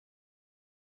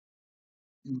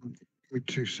Give me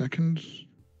 2 seconds.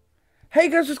 Hey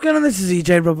guys, what's going on? This is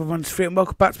EJ Rubber13 and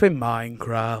welcome back to my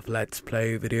Minecraft Let's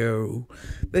Play video.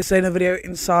 This ain't a video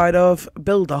inside of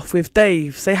Build Off with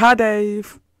Dave. Say hi,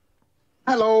 Dave.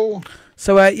 Hello.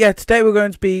 So yeah, today we're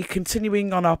going to be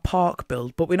continuing on our park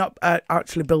build, but we're not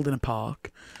actually building a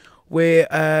park. We're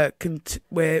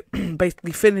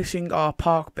basically finishing our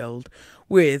park build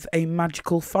with a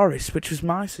magical forest, which was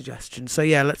my suggestion. So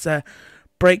yeah, let's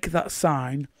break that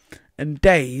sign. And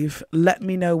Dave, let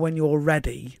me know when you're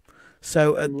ready.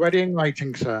 So Ready and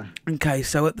waiting, sir. okay,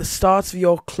 so at the start of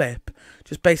your clip,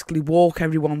 just basically walk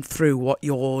everyone through what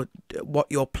your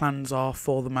plans are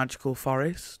for the magical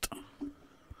forest,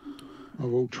 I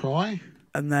will try.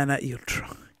 and then you'll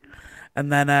try,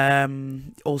 and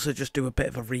then also just do a bit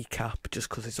of a recap, just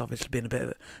because it's obviously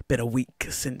been been a week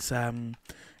since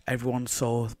everyone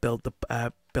saw build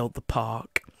the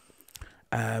park.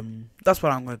 That's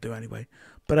what I'm going to do anyway.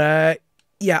 But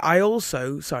yeah, I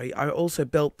also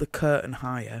built the curtain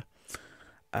higher.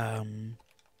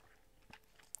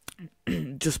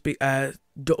 Just be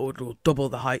double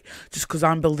the height, just because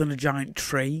I'm building a giant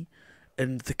tree,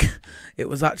 and it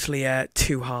was actually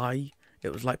too high.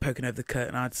 It was like poking over the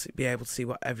curtain. I'd be able to see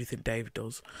what everything Dave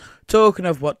does. Talking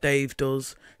of what Dave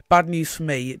does, bad news for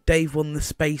me. Dave won the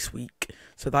Space Week,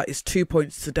 so that is 2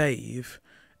 points to Dave,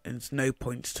 and it's no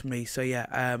points to me. So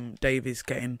yeah, Dave is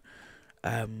getting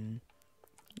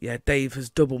yeah, Dave has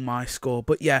doubled my score.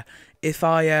 But yeah, if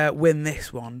I win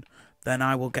this one, then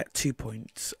I will get 2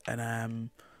 points, and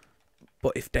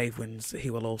but if Dave wins,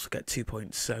 he will also get 2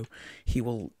 points, so he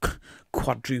will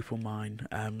quadruple mine.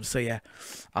 So yeah,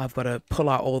 I've got to pull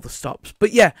out all the stops.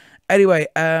 But yeah, anyway,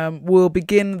 we'll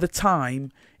begin the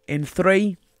time in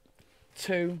 3,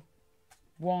 2,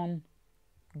 1,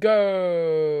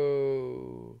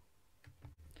 go.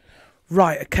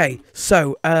 Right, okay.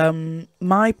 So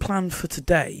my plan for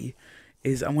today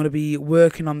is I'm going to be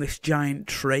working on this giant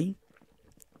tree.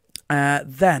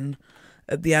 Then,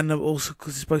 at the end, also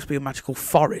because it's supposed to be a magical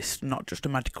forest, not just a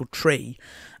magical tree,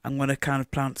 I'm going to kind of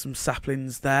plant some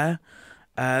saplings there.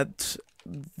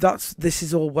 This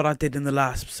is all what I did in the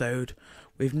last episode.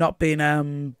 We've not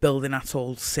been building at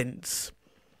all since.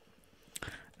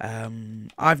 I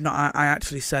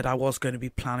actually said I was going to be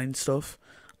planning stuff.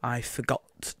 I forgot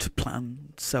to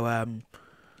plan, so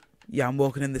yeah, I'm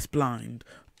walking in this blind.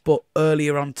 But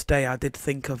earlier on today, I did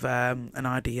think of an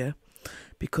idea,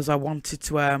 because I wanted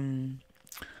to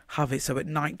have it so at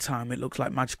night time it looks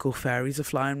like magical fairies are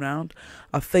flying around.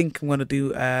 I think I'm gonna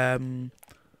do as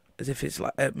if it's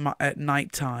like at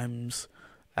night times,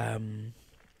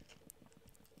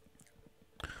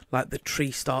 like the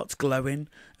tree starts glowing,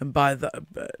 and by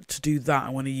that to do that, I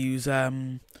want to use a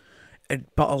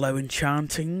bottle of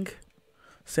enchanting.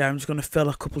 So I'm just gonna fill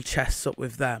a couple chests up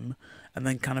with them, and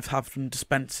then kind of have them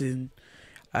dispensing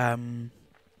like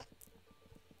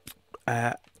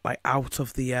out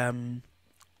of the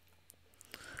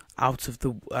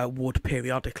wood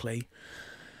periodically.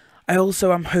 I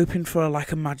also am hoping for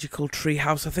like a magical tree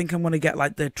house. I think I'm going to get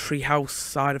like the tree house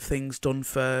side of things done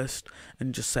first,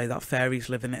 and just say that fairies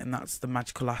live in it, and that's the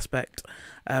magical aspect.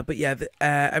 But yeah,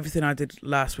 everything I did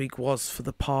last week was for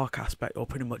the park aspect, or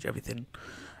pretty much everything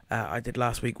I did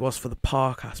last week was for the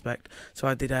park aspect. So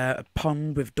I did a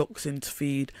pond with ducks in to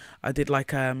feed. I did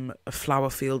like a flower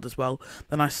field as well.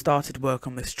 Then I started work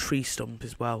on this tree stump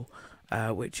as well,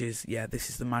 which is, yeah, this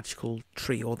is the magical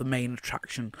tree, or the main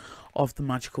attraction of the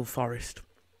magical forest.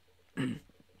 But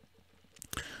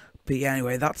yeah,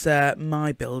 anyway, that's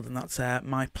my build, and that's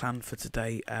my plan for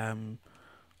today.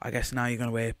 I guess now you're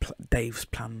going to hear Dave's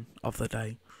plan of the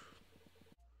day.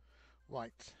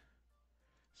 Right.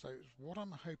 So what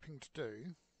I'm hoping to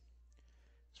do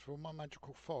is for my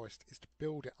magical forest is to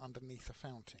build it underneath a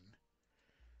fountain.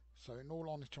 So in all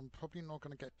honesty, I'm probably not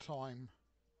going to get time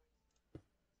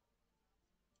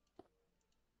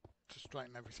to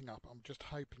straighten everything up. I'm just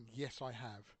hoping. Yes, I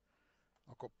have.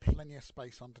 I've got plenty of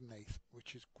space underneath,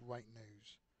 which is great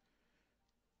news.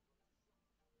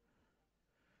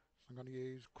 So I'm going to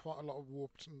use quite a lot of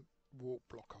warp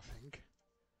block, I think.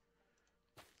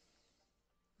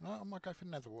 No, I might go for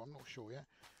nether wart. I'm not sure yet.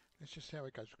 Let's just see how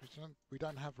it goes, because we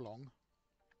don't have long.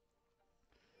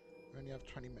 We only have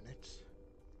 20 minutes.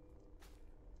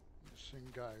 It soon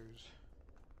goes.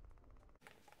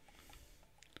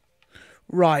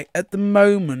 Right, at the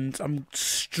moment, I'm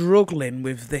struggling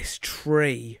with this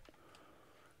tree.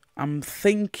 I'm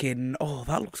thinking, oh,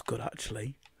 that looks good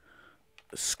actually.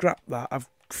 Scrap that. I've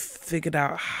figured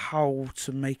out how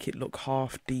to make it look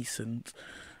half decent.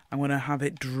 I'm going to have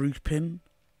it drooping.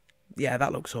 Yeah,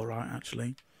 that looks alright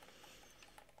actually.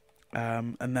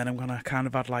 And then I'm going to kind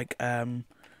of add like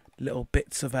little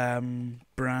bits of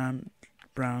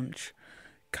branch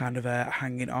kind of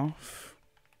hanging off.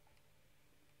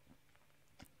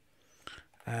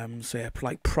 So yeah,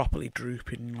 like properly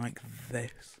drooping like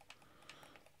this.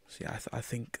 So yeah, I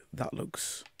think that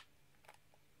looks.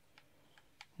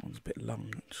 One's a bit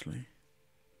long actually.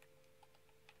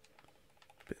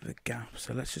 Bit of a gap.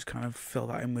 So let's just kind of fill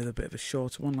that in with a bit of a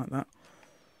shorter one like that.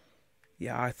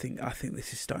 Yeah, I think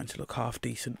this is starting to look half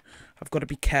decent. I've got to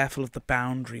be careful of the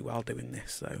boundary while doing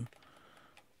this though.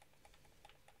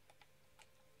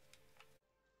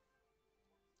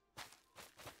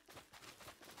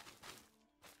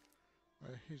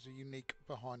 Here's a unique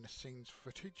behind the scenes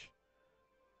footage.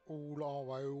 All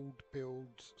our old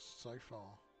builds so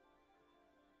far.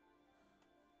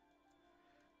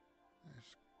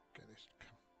 Let's get this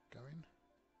going.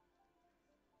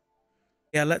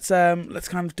 Yeah, let's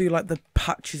kind of do like the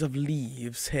patches of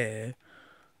leaves here,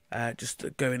 just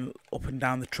going up and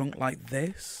down the trunk like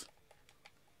this.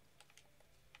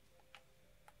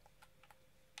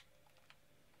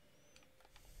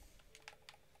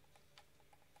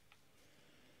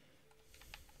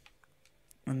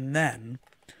 And then,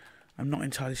 I'm not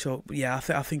entirely sure. Yeah,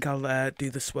 I think I'll do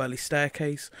the swirly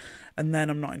staircase, and then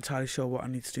I'm not entirely sure what I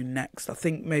need to do next. I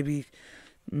think maybe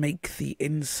make the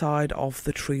inside of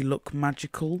the tree look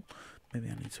magical. Maybe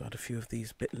I need to add a few of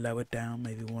these a bit lower down.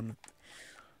 Maybe one of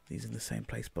these in the same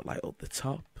place, but like up the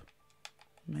top.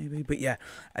 Maybe, but yeah.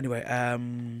 Anyway,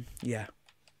 yeah.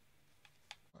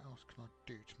 What else can I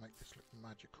do to make this look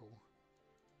magical?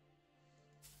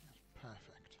 That's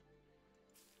perfect.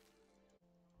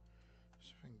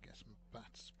 See if we can get some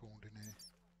bats spawned in here.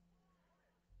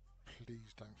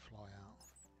 Please don't fly out.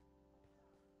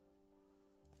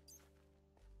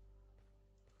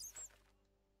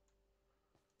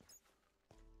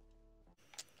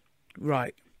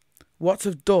 Right. What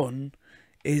I've done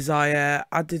is I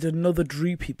added another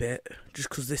droopy bit just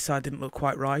because this side didn't look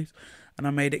quite right, and I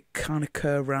made it kind of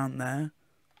curve around there.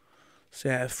 So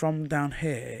yeah, from down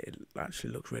here it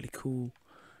actually looks really cool.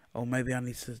 Or maybe I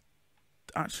need to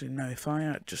actually no. If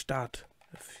I just add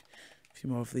a few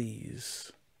more of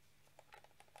these.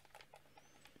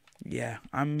 Yeah,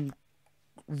 I'm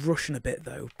rushing a bit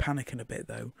though, panicking a bit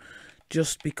though,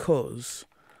 just because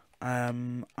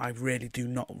I really do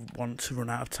not want to run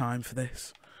out of time for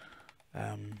this.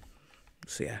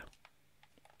 So yeah.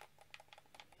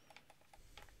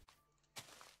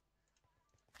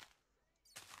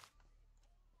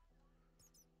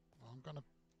 I'm going to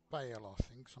bail, I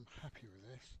think, so I'm happy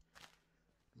with this.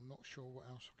 I'm not sure what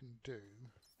else I can do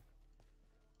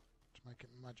to make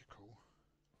it magical.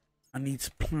 I need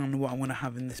to plan what I'm going to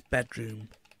have in this bedroom.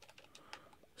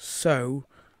 So,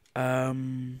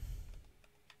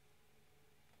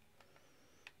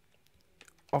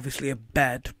 obviously a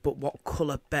bed, but what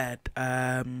colour bed?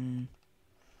 Like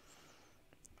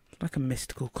a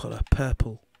mystical colour,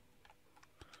 purple.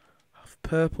 Have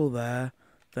purple there.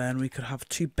 Then we could have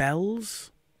 2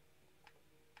 bells.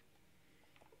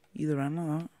 Either end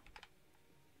like that.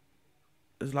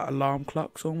 There's like alarm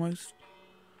clocks almost.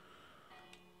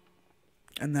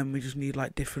 And then we just need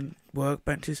like different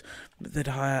workbenches. They'd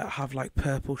have like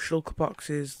purple shulker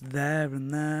boxes there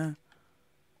and there.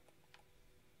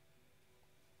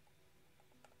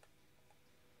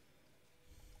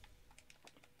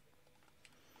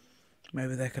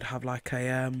 Maybe they could have like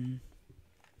a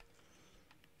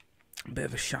bit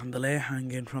of a chandelier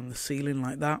hanging from the ceiling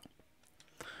like that.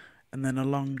 And then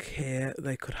along here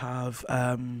they could have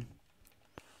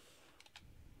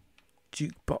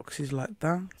jukeboxes like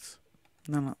that.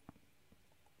 No.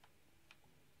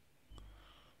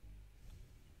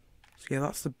 So yeah,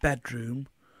 that's the bedroom.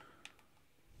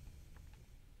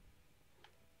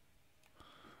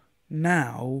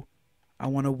 Now I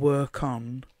want to work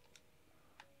on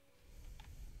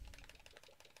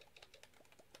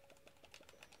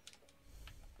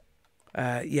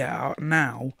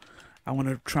now I want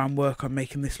to try and work on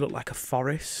making this look like a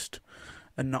forest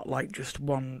and not like just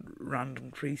one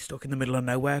random tree stuck in the middle of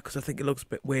nowhere, because I think it looks a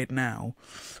bit weird now.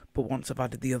 But once I've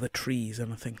added the other trees,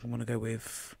 and I think I'm going to go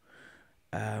with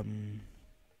I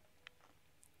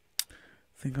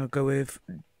think I'll go with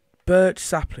birch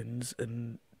saplings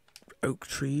and oak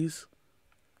trees.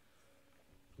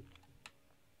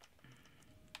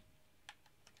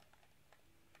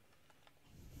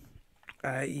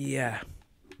 Yeah,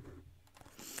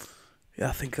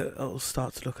 I think it'll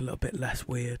start to look a little bit less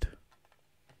weird.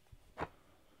 So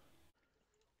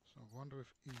I wonder if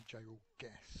EJ will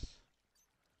guess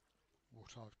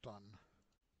what I've done.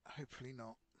 Hopefully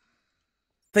not.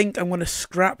 I think I'm going to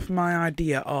scrap my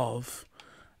idea of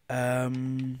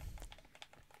the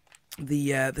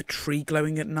tree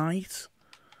glowing at night.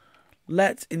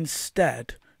 let's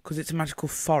instead, because it's a magical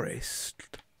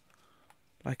forest,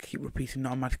 like I keep repeating,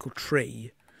 not a magical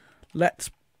tree,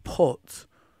 let's put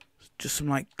just some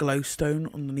like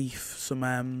glowstone underneath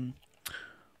some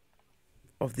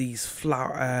of these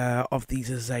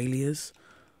azaleas.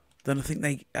 Then I think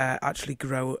they actually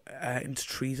grow into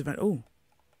trees eventually.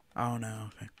 Oh no,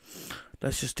 okay.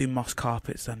 Let's just do moss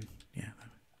carpets then. Yeah.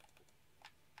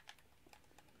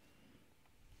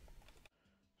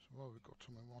 So while we've got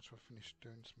time, once I finish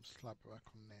doing some slab work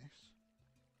on this.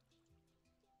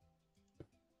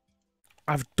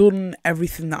 I've done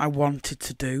everything that I wanted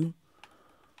to do.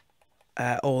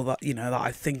 Or that, you know, that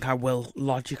I think I will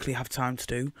logically have time to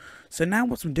do. So now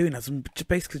what I'm doing is I'm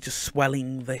basically just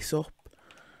swelling this up.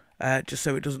 Just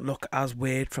so it doesn't look as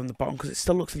weird from the bottom, because it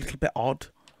still looks a little bit odd.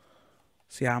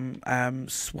 So yeah, I'm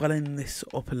swelling this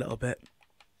up a little bit.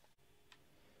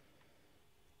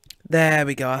 There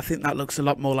we go. I think that looks a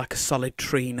lot more like a solid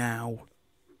tree now.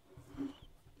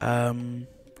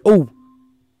 Oh!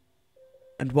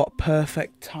 And what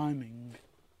perfect timing.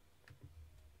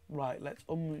 Right, let's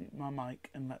unmute my mic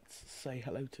and let's say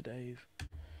hello to Dave.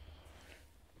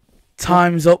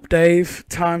 Time's up, Dave.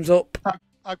 Time's up.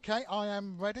 Okay, I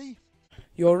am ready.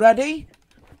 You're ready?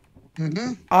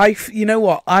 Mm-hmm. You know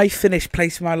what? I finished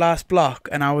placing my last block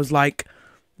and I was like,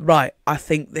 right, I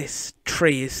think this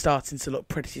tree is starting to look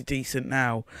pretty decent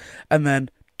now. And then,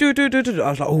 I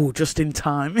was like, oh, just in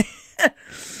time.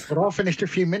 But I finished a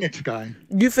few minutes ago.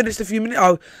 You finished a few minutes?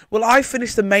 Oh, well, I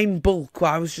finished the main bulk where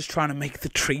I was just trying to make the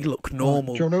tree look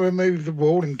normal. Do you want to remove the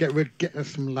wall and get us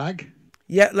some lag?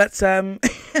 Yeah, let's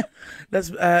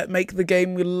let's make the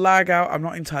game lag out. I'm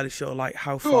not entirely sure like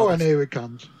how far. Oh, and here it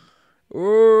comes.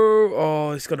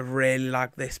 Oh, it's gonna really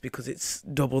lag this because it's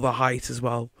double the height as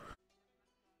well.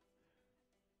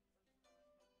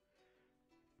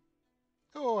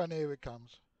 Oh, and here it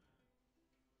comes.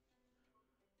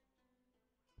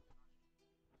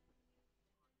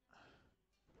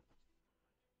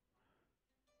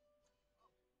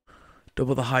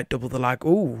 Double the height, double the lag.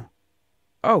 Ooh.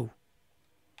 Oh.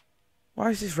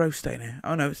 Why is this row staying here?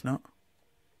 Oh no, it's not.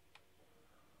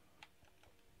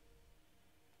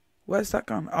 Where's that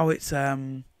gone? Oh, it's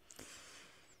gone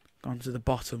to the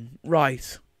bottom.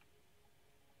 Right.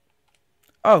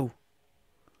 Oh.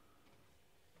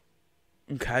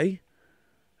 Okay.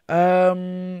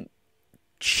 Show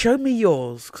me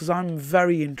yours, because I'm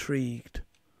very intrigued.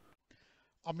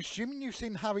 I'm assuming you've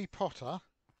seen Harry Potter.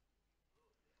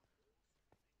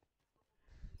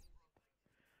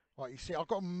 Right, you see, I've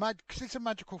got because it's a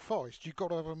magical forest, you've got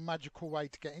to have a magical way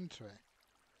to get into it.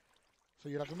 So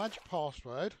you'll have a magic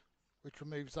password, which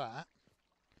removes that.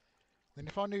 Then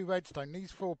if I knew redstone,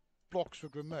 these 4 blocks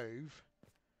would remove,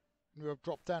 and we'll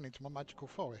drop down into my magical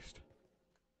forest.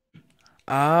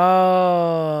 Oh.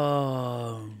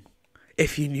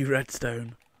 If you knew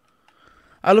redstone.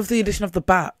 I love the addition of the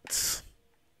bats.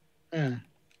 Yeah.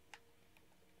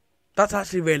 That's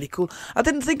actually really cool. I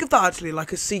didn't think of that actually,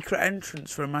 like a secret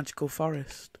entrance for a magical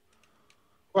forest.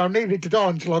 Well, I needed to die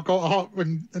until I got up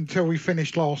until we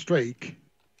finished last week,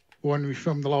 when we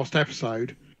filmed the last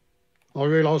episode. I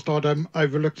realised I'd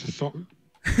overlooked a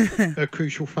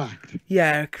crucial fact.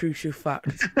 Yeah, a crucial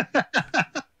fact.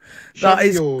 That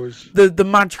is yours. The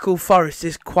magical forest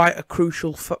is quite a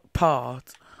crucial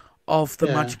part of the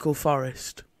magical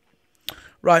forest.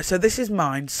 Right, so this is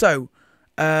mine. So,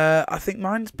 I think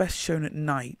mine's best shown at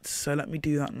night. So let me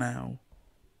do that now.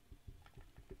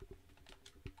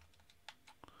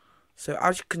 So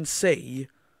as you can see,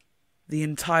 the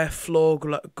entire floor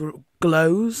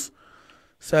glows.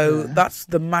 So that's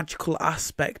the magical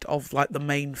aspect of like the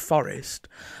main forest.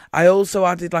 I also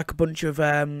added like a bunch of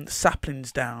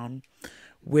saplings down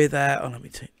with oh, let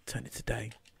me turn it to day.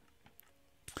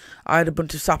 I had a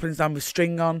bunch of saplings down with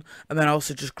string on, and then I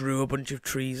also just grew a bunch of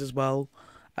trees as well.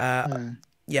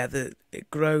 Yeah, it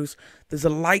grows. There's a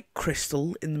light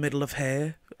crystal in the middle of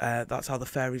here. That's how the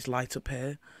fairies light up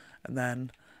here. And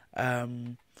then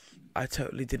I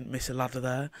totally didn't miss a ladder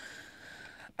there.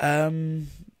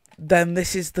 Then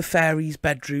this is the fairies'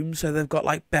 bedroom. So they've got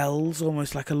like bells,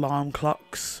 almost like alarm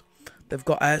clocks. They've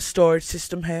got a storage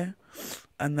system here.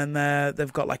 And then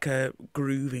they've got like a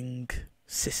grooving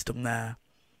system there.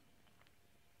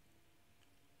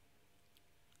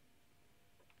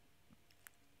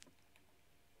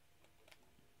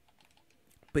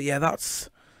 But yeah, that's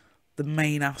the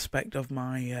main aspect of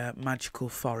my magical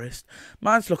forest.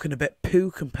 Mine's looking a bit poo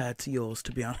compared to yours,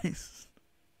 to be honest.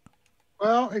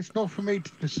 Well, it's not for me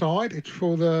to decide. It's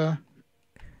for the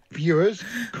viewers.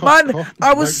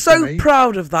 I was so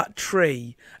proud of that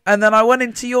tree. And then I went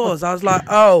into yours. I was like,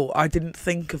 oh, I didn't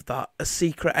think of that. A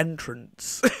secret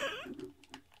entrance.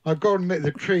 I've got to admit,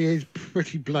 the tree is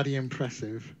pretty bloody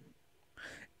impressive.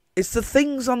 It's the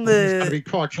things on It's going to the... be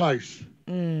quite close.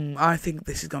 I think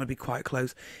this is going to be quite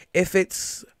close. If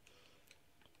it's...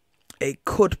 It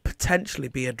could potentially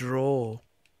be a draw.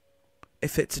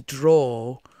 If it's a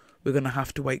draw, we're going to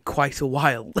have to wait quite a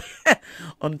while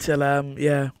until,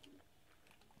 yeah.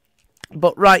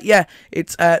 But, right, yeah,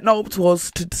 it's not up to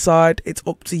us to decide. It's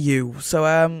up to you. So,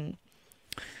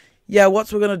 yeah,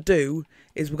 what we're going to do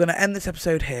is we're going to end this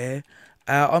episode here.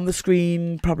 On the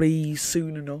screen, probably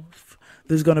soon enough,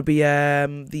 there's going to be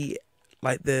the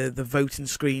voting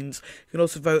screens. You can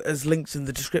also vote as links in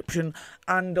the description,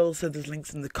 and also there's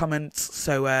links in the comments,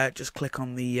 so just click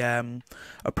on the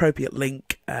appropriate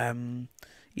link,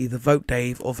 either vote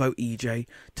Dave or vote EJ,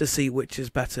 to see which is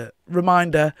better.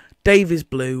 Reminder, Dave is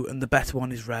blue and the better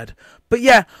one is red. But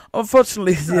yeah,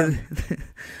 unfortunately, this is the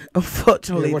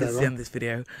end of this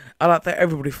video. I'd like to thank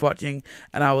everybody for watching,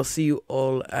 and I will see you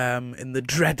all in the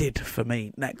dreaded, for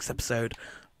me, next episode.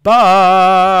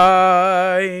 Bye!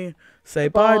 Say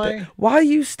bye. Why are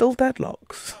you still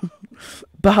deadlocks?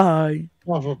 Bye.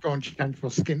 Well, I've gone chance for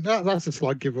skin. That's a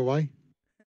slight giveaway.